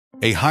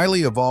A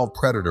highly evolved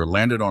predator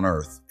landed on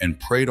Earth and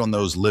preyed on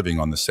those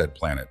living on the said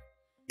planet.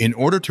 In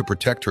order to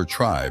protect her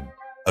tribe,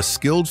 a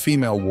skilled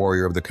female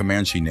warrior of the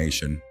Comanche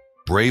Nation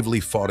bravely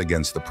fought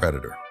against the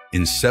predator.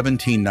 In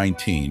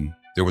 1719,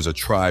 there was a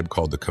tribe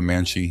called the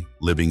Comanche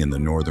living in the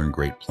northern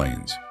Great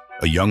Plains.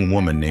 A young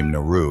woman named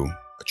Naru,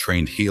 a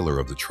trained healer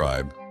of the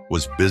tribe,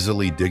 was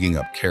busily digging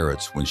up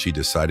carrots when she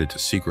decided to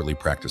secretly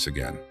practice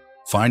again.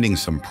 Finding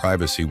some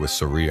privacy with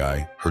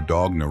Sarai, her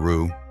dog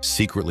Naru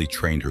secretly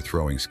trained her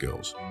throwing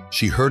skills.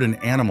 She heard an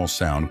animal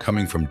sound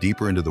coming from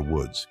deeper into the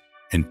woods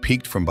and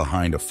peeked from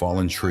behind a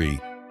fallen tree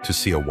to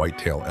see a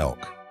white-tailed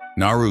elk.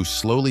 Naru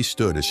slowly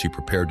stood as she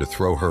prepared to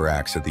throw her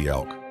axe at the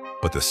elk,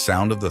 but the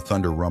sound of the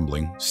thunder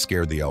rumbling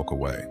scared the elk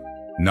away.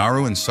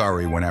 Naru and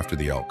Sarai went after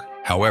the elk.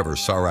 However,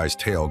 Sarai's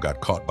tail got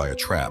caught by a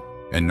trap,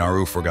 and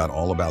Naru forgot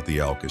all about the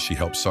elk as she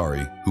helped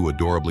Sarai, who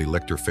adorably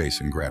licked her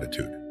face in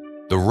gratitude.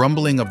 The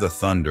rumbling of the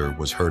thunder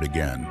was heard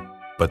again,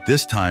 but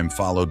this time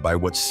followed by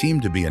what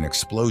seemed to be an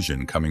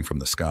explosion coming from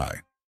the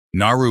sky.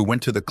 Naru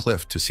went to the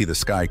cliff to see the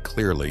sky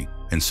clearly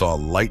and saw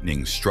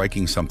lightning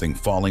striking something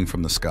falling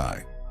from the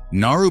sky.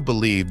 Naru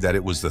believed that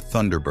it was the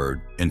Thunderbird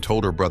and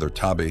told her brother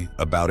Tabe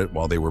about it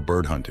while they were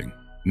bird hunting.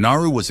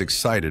 Naru was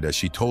excited as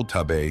she told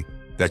Tabe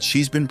that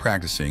she's been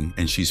practicing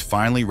and she's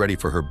finally ready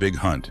for her big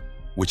hunt,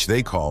 which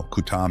they call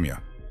Kutamya.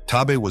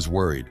 Tabe was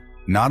worried,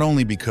 not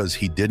only because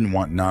he didn't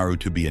want Naru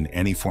to be in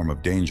any form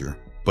of danger,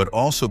 but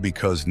also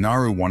because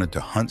Naru wanted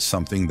to hunt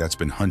something that's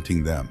been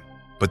hunting them.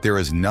 But there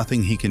is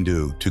nothing he can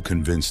do to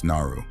convince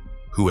Naru,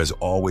 who has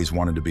always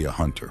wanted to be a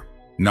hunter.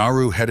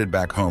 Naru headed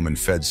back home and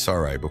fed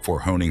Sarai before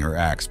honing her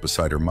axe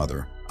beside her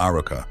mother,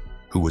 Aruka,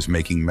 who was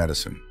making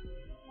medicine.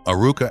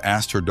 Aruka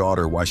asked her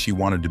daughter why she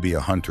wanted to be a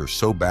hunter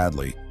so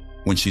badly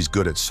when she's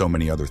good at so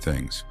many other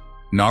things.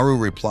 Naru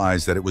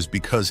replies that it was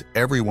because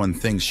everyone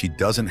thinks she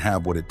doesn't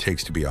have what it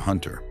takes to be a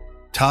hunter.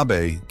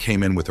 Tabe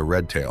came in with a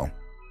red tail,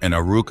 and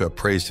Aruka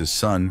praised his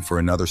son for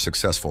another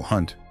successful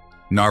hunt.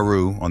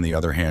 Naru, on the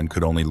other hand,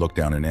 could only look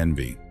down in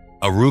envy.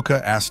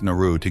 Aruka asked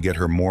Naru to get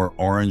her more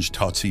orange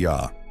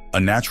tatsuya, a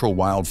natural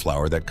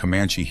wildflower that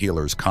Comanche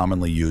healers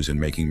commonly use in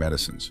making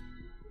medicines.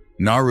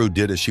 Naru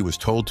did as she was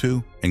told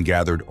to and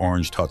gathered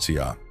orange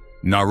tatsuya.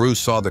 Naru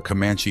saw the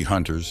Comanche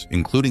hunters,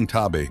 including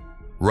Tabe,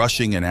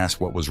 rushing and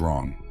asked what was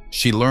wrong.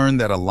 She learned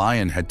that a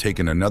lion had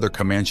taken another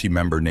Comanche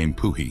member named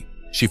Puhi.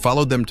 She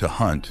followed them to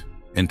hunt,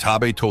 and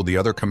Tabe told the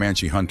other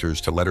Comanche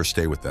hunters to let her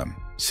stay with them.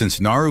 Since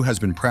Naru has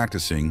been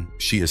practicing,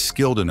 she is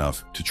skilled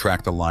enough to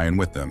track the lion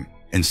with them,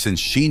 and since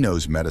she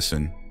knows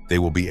medicine, they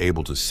will be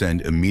able to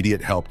send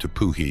immediate help to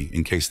Puhi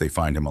in case they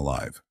find him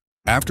alive.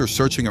 After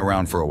searching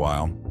around for a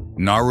while,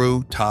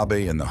 Naru,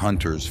 Tabe, and the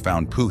hunters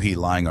found Puhi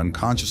lying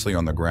unconsciously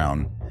on the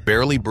ground,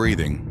 barely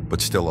breathing,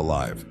 but still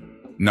alive.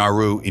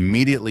 Naru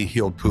immediately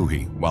healed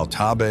Puhi, while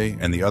Tabe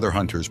and the other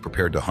hunters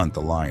prepared to hunt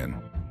the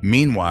lion.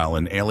 Meanwhile,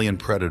 an alien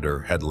predator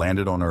had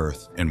landed on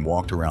Earth and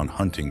walked around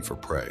hunting for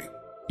prey.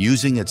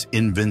 Using its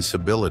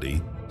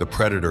invincibility, the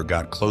predator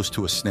got close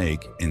to a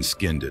snake and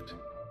skinned it.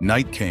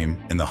 Night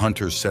came, and the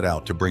hunters set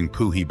out to bring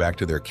Puhi back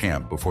to their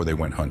camp before they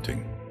went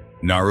hunting.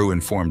 Naru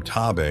informed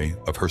Tabe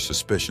of her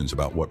suspicions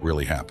about what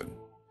really happened.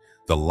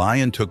 The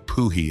lion took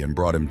Puhi and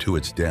brought him to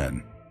its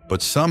den,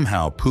 but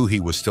somehow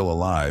Puhi was still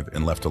alive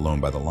and left alone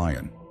by the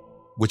lion,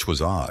 which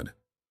was odd.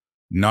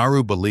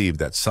 Naru believed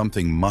that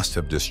something must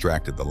have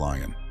distracted the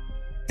lion,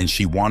 and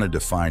she wanted to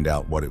find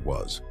out what it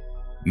was.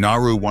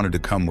 Naru wanted to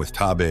come with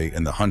Tabe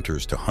and the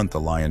hunters to hunt the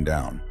lion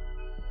down,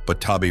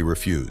 but Tabe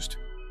refused.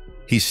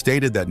 He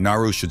stated that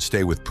Naru should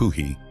stay with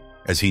Puhi,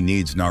 as he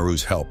needs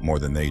Naru's help more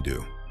than they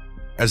do.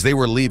 As they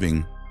were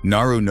leaving,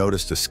 Naru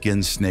noticed a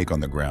skinned snake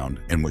on the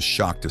ground and was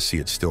shocked to see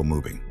it still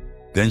moving.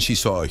 Then she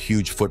saw a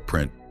huge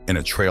footprint and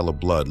a trail of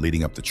blood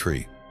leading up the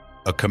tree.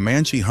 A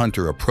Comanche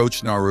hunter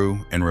approached Naru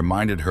and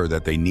reminded her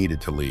that they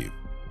needed to leave.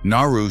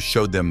 Naru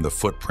showed them the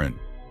footprint,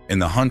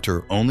 and the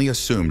hunter only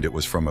assumed it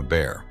was from a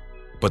bear.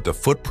 But the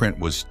footprint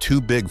was too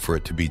big for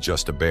it to be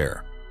just a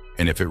bear,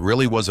 and if it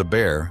really was a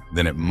bear,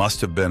 then it must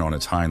have been on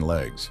its hind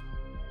legs.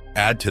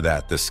 Add to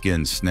that the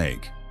skinned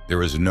snake.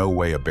 There is no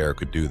way a bear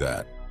could do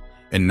that.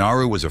 And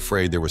Naru was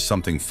afraid there was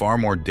something far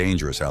more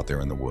dangerous out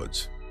there in the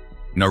woods.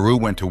 Naru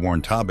went to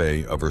warn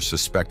Tabe of her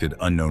suspected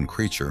unknown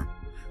creature,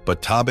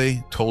 but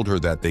Tabe told her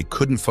that they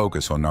couldn't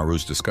focus on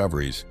Naru's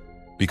discoveries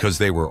because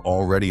they were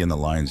already in the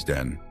lion's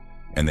den,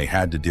 and they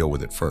had to deal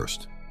with it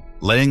first.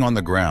 Laying on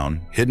the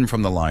ground, hidden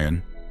from the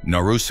lion,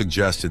 Naru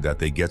suggested that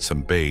they get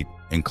some bait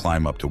and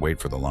climb up to wait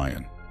for the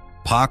lion.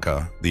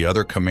 Paka, the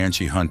other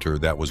Comanche hunter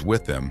that was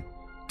with them,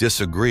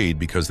 disagreed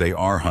because they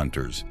are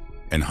hunters,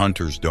 and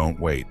hunters don't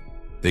wait.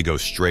 They go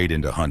straight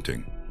into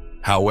hunting.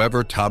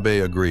 However,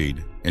 Tabe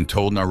agreed and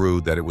told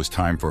Naru that it was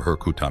time for her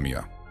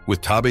Kutamya.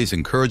 With Tabe's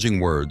encouraging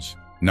words,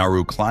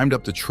 Naru climbed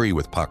up the tree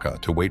with Paka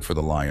to wait for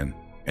the lion,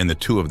 and the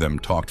two of them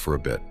talked for a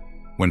bit.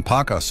 When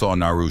Paka saw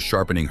Naru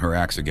sharpening her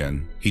axe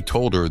again, he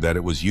told her that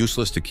it was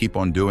useless to keep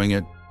on doing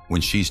it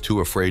when she's too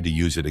afraid to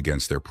use it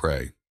against their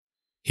prey.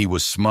 He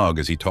was smug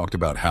as he talked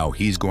about how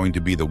he's going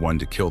to be the one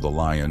to kill the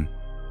lion,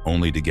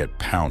 only to get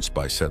pounced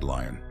by said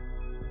lion.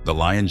 The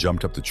lion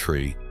jumped up the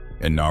tree,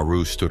 and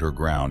Naru stood her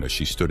ground as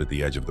she stood at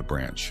the edge of the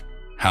branch.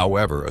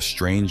 However, a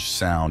strange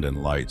sound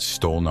and light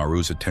stole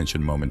Naru's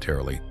attention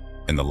momentarily,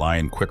 and the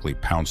lion quickly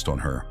pounced on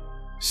her,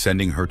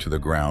 sending her to the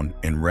ground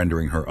and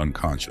rendering her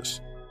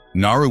unconscious.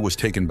 Naru was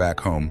taken back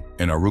home,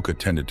 and Aruka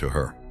tended to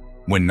her.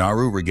 When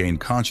Naru regained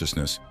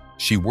consciousness,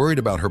 she worried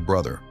about her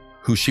brother,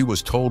 who she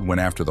was told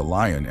went after the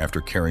lion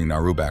after carrying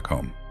Naru back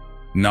home.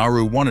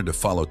 Naru wanted to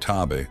follow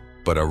Tabe,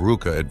 but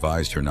Aruka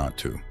advised her not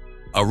to.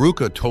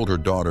 Aruka told her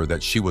daughter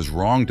that she was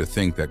wrong to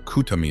think that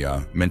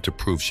Kutamiya meant to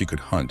prove she could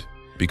hunt,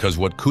 because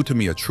what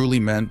Kutamiya truly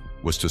meant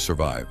was to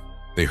survive.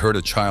 They heard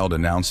a child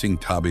announcing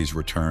Tabe's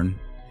return,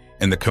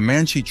 and the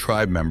Comanche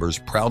tribe members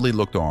proudly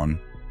looked on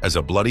as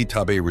a bloody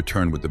Tabe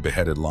returned with the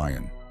beheaded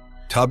lion.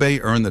 Tabe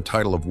earned the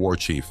title of war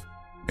chief,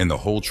 and the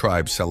whole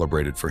tribe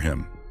celebrated for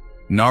him.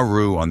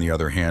 Naru, on the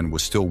other hand,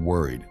 was still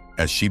worried,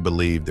 as she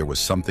believed there was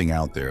something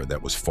out there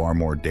that was far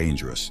more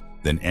dangerous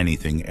than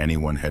anything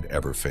anyone had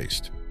ever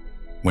faced.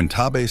 When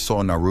Tabe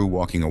saw Naru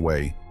walking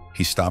away,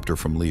 he stopped her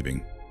from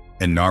leaving,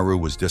 and Naru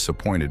was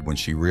disappointed when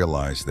she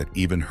realized that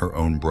even her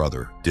own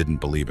brother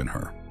didn't believe in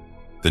her.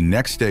 The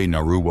next day,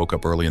 Naru woke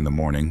up early in the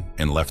morning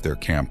and left their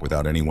camp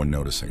without anyone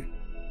noticing.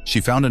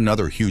 She found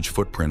another huge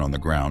footprint on the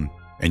ground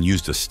and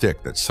used a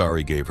stick that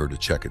Sari gave her to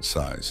check its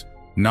size.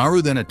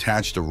 Naru then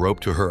attached a rope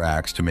to her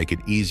axe to make it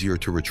easier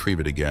to retrieve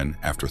it again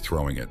after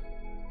throwing it.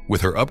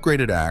 With her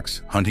upgraded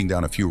axe, hunting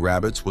down a few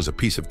rabbits was a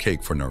piece of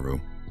cake for Naru.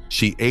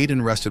 She ate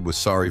and rested with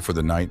Sari for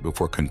the night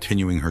before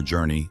continuing her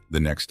journey the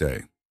next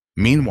day.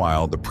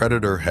 Meanwhile, the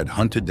predator had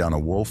hunted down a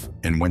wolf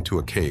and went to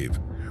a cave,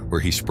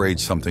 where he sprayed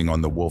something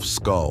on the wolf's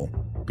skull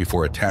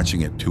before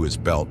attaching it to his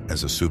belt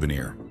as a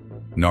souvenir.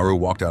 Naru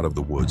walked out of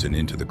the woods and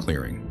into the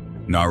clearing.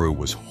 Naru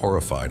was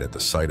horrified at the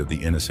sight of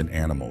the innocent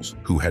animals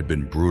who had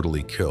been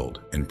brutally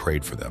killed and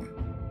prayed for them.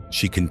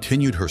 She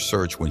continued her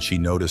search when she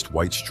noticed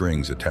white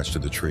strings attached to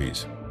the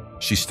trees.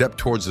 She stepped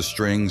towards the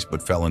strings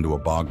but fell into a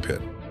bog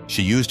pit.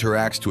 She used her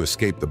axe to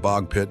escape the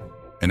bog pit,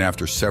 and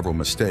after several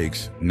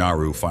mistakes,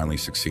 Naru finally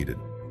succeeded.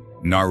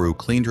 Naru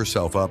cleaned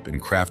herself up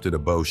and crafted a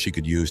bow she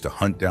could use to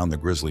hunt down the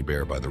grizzly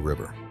bear by the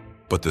river.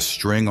 But the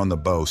string on the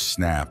bow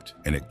snapped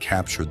and it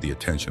captured the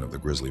attention of the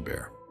grizzly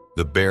bear.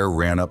 The bear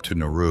ran up to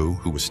Naru,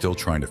 who was still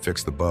trying to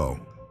fix the bow,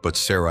 but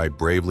Sarai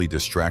bravely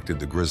distracted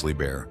the grizzly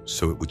bear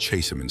so it would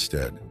chase him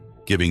instead,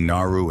 giving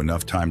Naru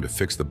enough time to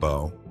fix the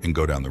bow and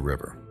go down the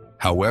river.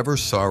 However,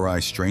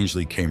 Sarai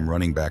strangely came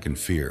running back in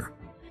fear,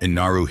 and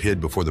Naru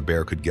hid before the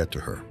bear could get to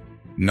her.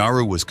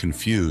 Naru was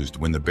confused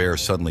when the bear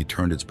suddenly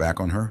turned its back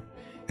on her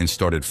and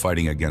started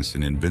fighting against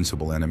an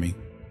invincible enemy.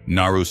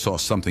 Naru saw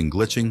something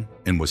glitching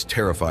and was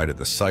terrified at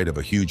the sight of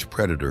a huge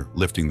predator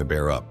lifting the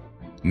bear up.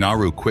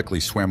 Naru quickly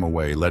swam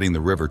away, letting the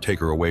river take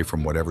her away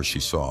from whatever she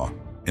saw,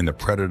 and the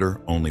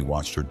predator only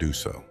watched her do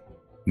so.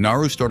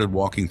 Naru started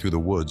walking through the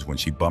woods when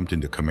she bumped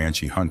into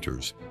Comanche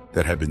hunters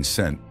that had been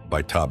sent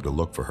by Tab to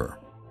look for her.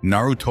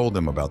 Naru told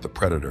them about the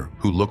predator,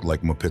 who looked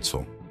like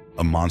Mupitzel,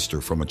 a monster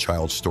from a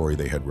child's story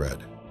they had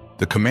read.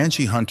 The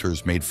Comanche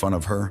hunters made fun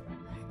of her,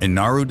 and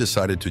Naru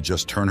decided to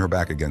just turn her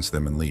back against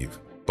them and leave.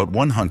 But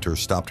one hunter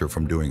stopped her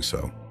from doing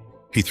so.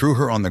 He threw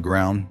her on the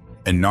ground,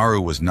 and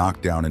Naru was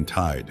knocked down and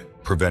tied,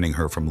 preventing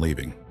her from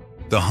leaving.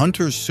 The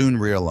hunters soon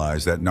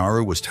realized that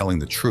Naru was telling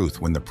the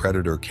truth when the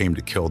predator came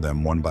to kill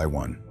them one by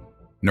one.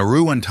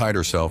 Naru untied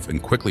herself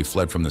and quickly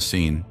fled from the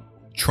scene,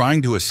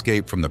 trying to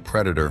escape from the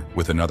predator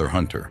with another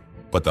hunter.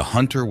 But the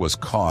hunter was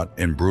caught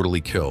and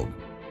brutally killed,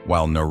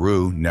 while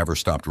Naru never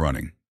stopped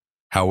running.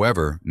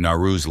 However,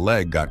 Naru's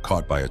leg got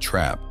caught by a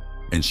trap,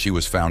 and she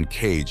was found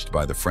caged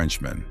by the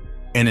Frenchmen.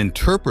 An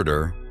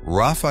interpreter,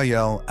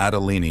 Raphael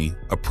Adelini,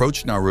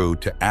 approached Naru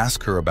to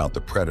ask her about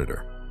the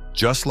predator.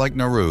 Just like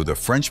Naru, the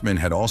Frenchmen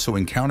had also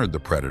encountered the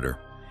predator,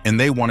 and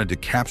they wanted to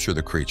capture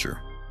the creature.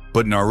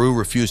 But Naru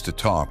refused to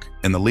talk,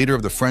 and the leader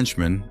of the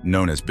Frenchmen,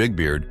 known as Big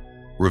Beard,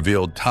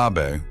 revealed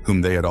Tabe,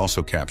 whom they had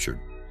also captured.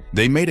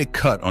 They made a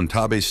cut on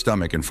Tabe's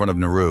stomach in front of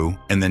Naru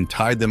and then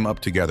tied them up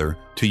together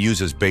to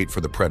use as bait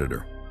for the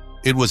predator.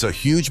 It was a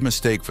huge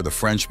mistake for the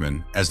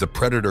Frenchmen, as the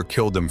predator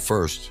killed them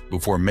first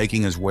before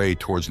making his way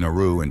towards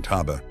Naru and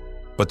Tabe.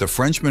 But the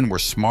Frenchmen were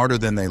smarter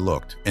than they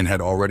looked and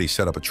had already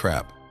set up a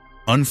trap.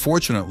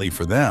 Unfortunately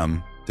for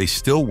them, they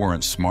still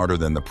weren't smarter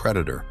than the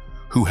predator,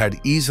 who had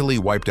easily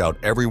wiped out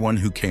everyone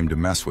who came to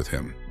mess with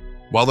him.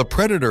 While the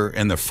predator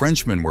and the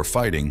Frenchmen were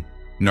fighting,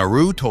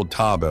 Naru told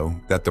Tabo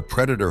that the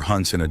predator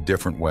hunts in a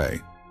different way,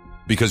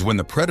 because when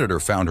the predator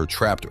found her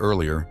trapped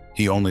earlier,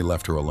 he only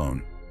left her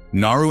alone.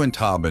 Naru and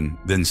Taban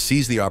then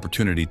seized the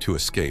opportunity to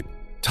escape.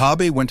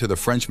 Tabe went to the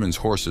Frenchmen's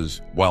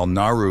horses, while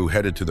Naru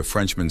headed to the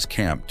Frenchmen's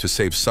camp to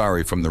save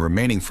Sari from the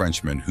remaining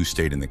Frenchmen who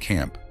stayed in the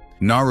camp.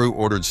 Naru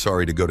ordered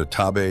Sari to go to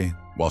Tabe,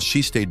 while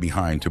she stayed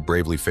behind to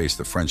bravely face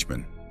the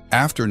Frenchmen.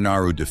 After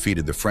Naru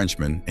defeated the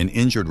Frenchman, an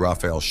injured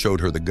Raphael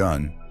showed her the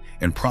gun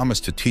and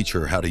promised to teach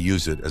her how to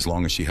use it as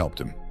long as she helped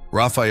him.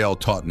 Raphael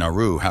taught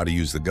Naru how to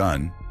use the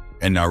gun,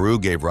 and Naru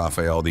gave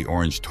Raphael the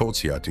orange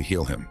totsia to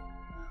heal him.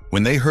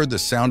 When they heard the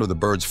sound of the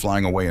birds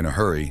flying away in a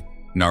hurry,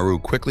 Naru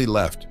quickly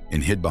left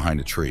and hid behind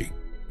a tree.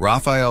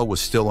 Raphael was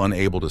still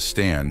unable to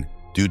stand,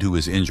 due to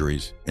his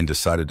injuries and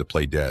decided to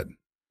play dead.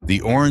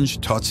 The orange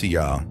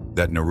Tatsuya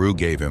that Naru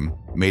gave him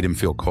made him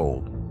feel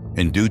cold,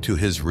 and due to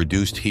his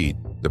reduced heat,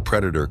 the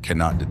predator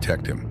cannot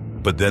detect him.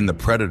 But then the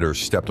predator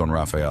stepped on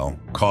Raphael,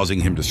 causing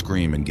him to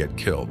scream and get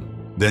killed.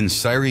 Then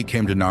Sari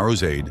came to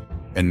Naru's aid,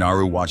 and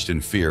Naru watched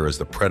in fear as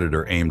the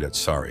predator aimed at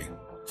Sari.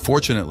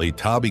 Fortunately,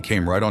 Tabi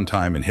came right on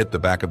time and hit the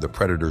back of the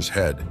predator's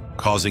head,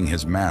 causing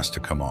his mask to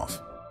come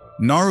off.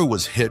 Naru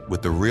was hit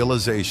with the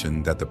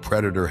realization that the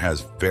predator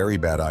has very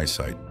bad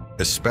eyesight,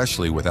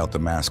 especially without the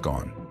mask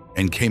on,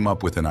 and came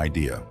up with an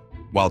idea.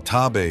 While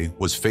Tabe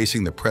was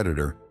facing the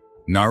predator,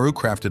 Naru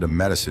crafted a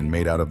medicine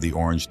made out of the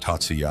orange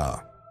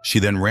Tatsuya. She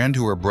then ran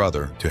to her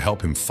brother to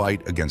help him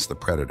fight against the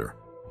predator.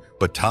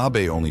 But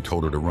Tabe only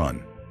told her to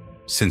run.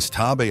 Since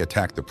Tabe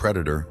attacked the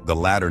predator, the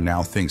latter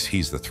now thinks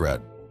he's the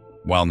threat,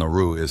 while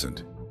Naru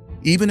isn't.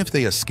 Even if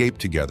they escaped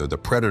together, the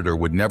predator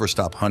would never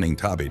stop hunting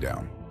Tabe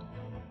down.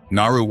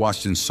 Naru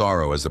watched in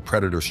sorrow as the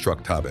predator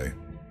struck Tabe.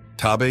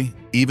 Tabe,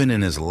 even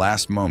in his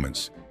last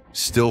moments,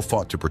 still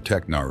fought to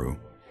protect Naru,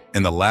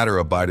 and the latter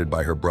abided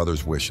by her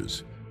brother's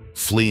wishes,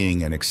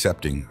 fleeing and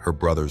accepting her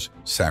brother's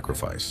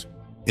sacrifice.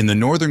 In the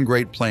northern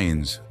Great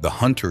Plains, the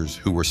hunters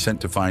who were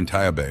sent to find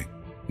Tabe,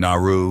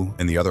 Naru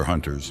and the other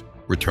hunters,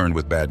 returned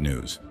with bad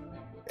news.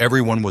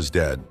 Everyone was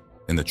dead,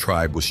 and the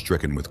tribe was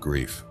stricken with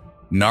grief.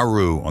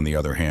 Naru, on the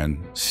other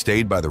hand,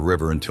 stayed by the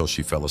river until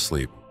she fell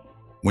asleep.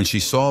 When she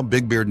saw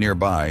Big Beard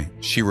nearby,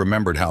 she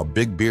remembered how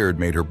Big Beard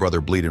made her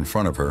brother bleed in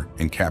front of her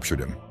and captured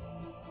him.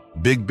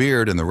 Big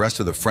Beard and the rest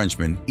of the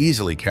Frenchmen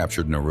easily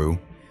captured Naru,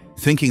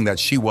 thinking that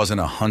she wasn't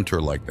a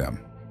hunter like them.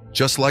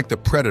 Just like the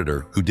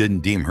predator who didn't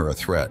deem her a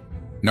threat,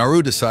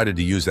 Naru decided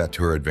to use that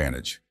to her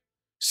advantage.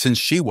 Since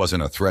she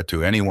wasn't a threat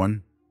to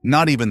anyone,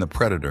 not even the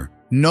predator,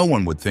 no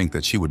one would think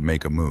that she would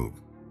make a move.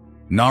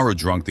 Naru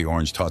drank the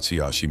orange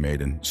Tatsuya she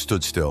made and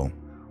stood still,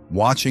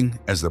 watching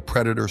as the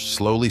predator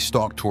slowly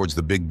stalked towards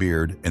the Big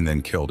Beard and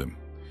then killed him.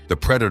 The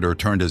predator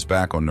turned his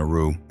back on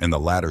Naru, and the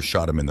latter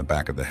shot him in the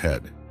back of the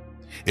head.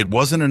 It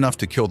wasn't enough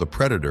to kill the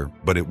predator,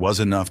 but it was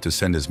enough to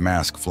send his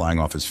mask flying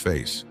off his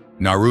face.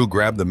 Naru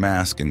grabbed the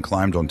mask and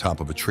climbed on top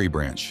of a tree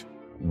branch,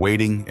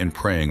 waiting and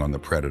preying on the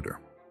predator.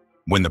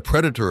 When the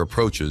predator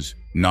approaches,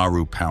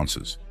 Naru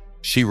pounces.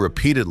 She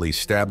repeatedly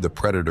stabbed the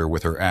predator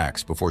with her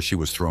axe before she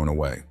was thrown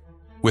away.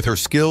 With her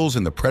skills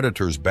and the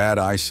predator's bad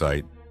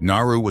eyesight,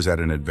 Naru was at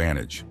an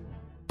advantage.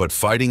 But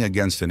fighting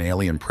against an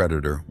alien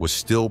predator was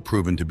still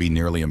proven to be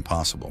nearly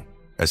impossible,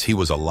 as he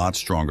was a lot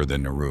stronger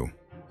than Naru.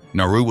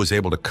 Naru was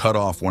able to cut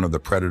off one of the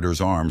predator's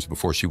arms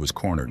before she was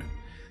cornered.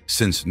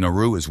 Since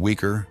Naru is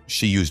weaker,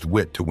 she used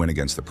wit to win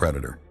against the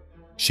predator.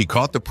 She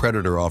caught the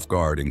predator off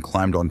guard and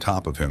climbed on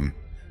top of him,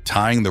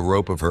 tying the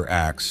rope of her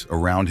axe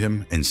around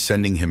him and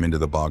sending him into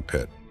the bog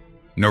pit.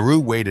 Naru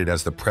waited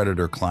as the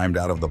predator climbed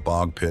out of the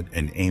bog pit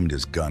and aimed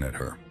his gun at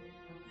her.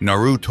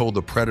 Naru told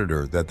the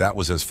predator that that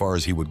was as far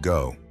as he would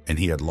go, and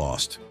he had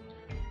lost.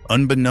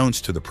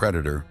 Unbeknownst to the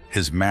predator,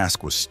 his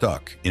mask was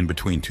stuck in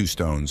between two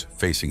stones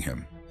facing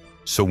him.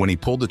 So when he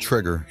pulled the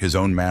trigger, his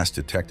own mask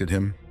detected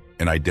him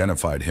and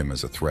identified him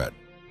as a threat.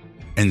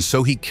 And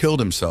so he killed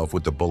himself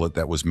with the bullet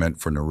that was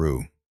meant for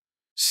Naru.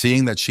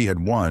 Seeing that she had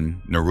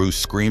won, Naru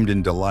screamed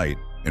in delight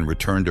and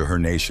returned to her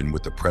nation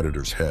with the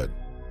predator's head.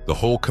 The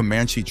whole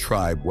Comanche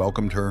tribe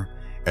welcomed her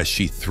as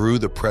she threw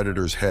the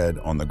predator's head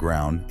on the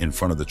ground in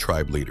front of the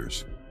tribe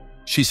leaders.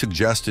 She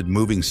suggested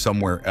moving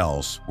somewhere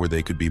else where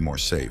they could be more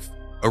safe.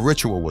 A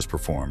ritual was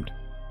performed,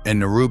 and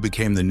Naru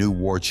became the new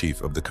war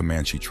chief of the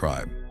Comanche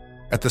tribe.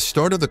 At the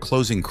start of the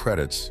closing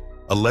credits,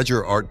 a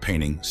ledger art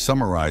painting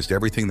summarized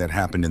everything that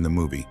happened in the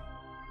movie,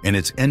 and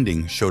its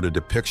ending showed a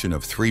depiction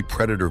of 3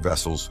 predator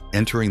vessels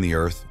entering the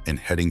earth and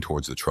heading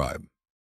towards the tribe.